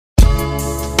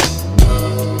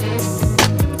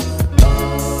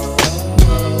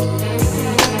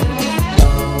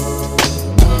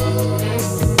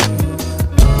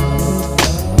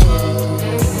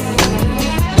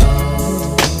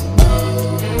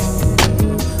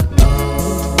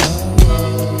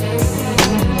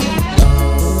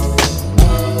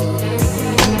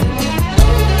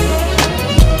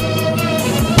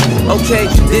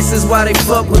this is why they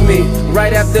fuck with me.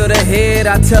 Right after the head,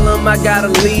 I tell them I gotta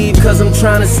leave, cause I'm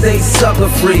trying to stay sucker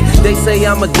free. They say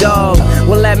I'm a dog,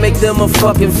 well that make them a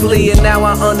fucking flea. And now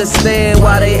I understand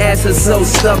why they asses so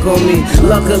stuck on me.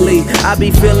 Luckily, I be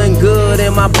feeling good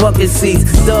in my bucket seats.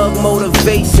 Thug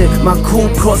motivation, my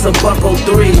coupe costs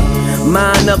 $103.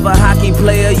 Mind of a hockey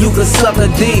player, you can suck a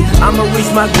D. I'ma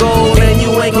reach my goal and you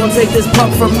ain't gonna take this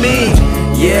puck from me.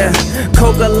 Yeah,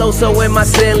 Coca Loso in my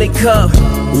Stanley Cup.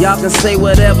 Y'all can say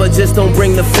whatever, just don't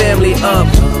bring the family up.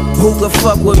 Who could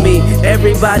fuck with me?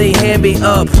 Everybody hand me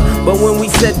up. But when we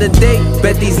set the date,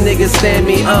 bet these niggas stand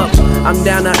me up. I'm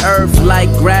down to earth like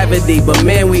gravity, but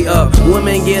man we up.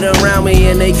 Women get around me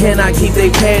and they cannot keep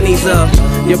their panties up.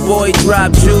 Your boy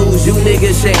drop jewels, you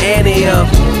niggas should ante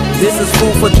up. This is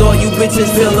food for thought, you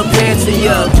bitches fill the pantry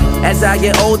up. As I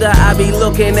get older, I be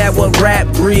looking at what rap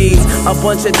breeds. A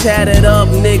bunch of tatted up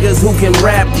niggas who can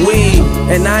rap weed.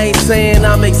 And I ain't saying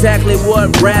I'm exactly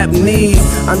what rap needs.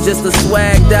 I'm just a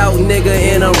swagged out nigga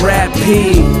in a rap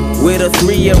P. With a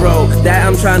 3-year-old that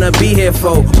I'm trying to be here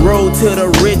for. Road to the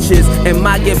riches, and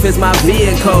my gift is my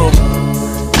vehicle.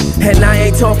 And I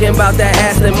ain't talking about that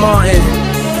Aston Martin,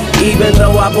 even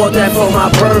though I bought that for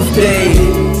my birthday.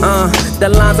 The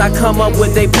lines I come up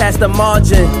with, they pass the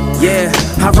margin. Yeah,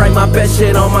 I write my best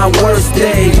shit on my worst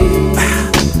day.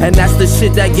 And that's the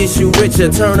shit that gets you richer.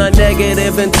 Turn a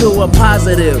negative into a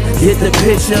positive. Get the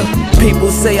picture? People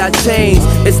say I changed.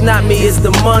 It's not me, it's the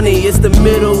money. It's the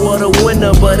middle of the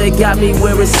winter, but it got me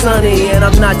where it's sunny. And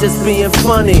I'm not just being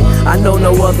funny, I know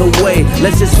no other way.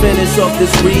 Let's just finish off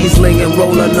this Riesling and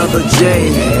roll another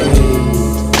J.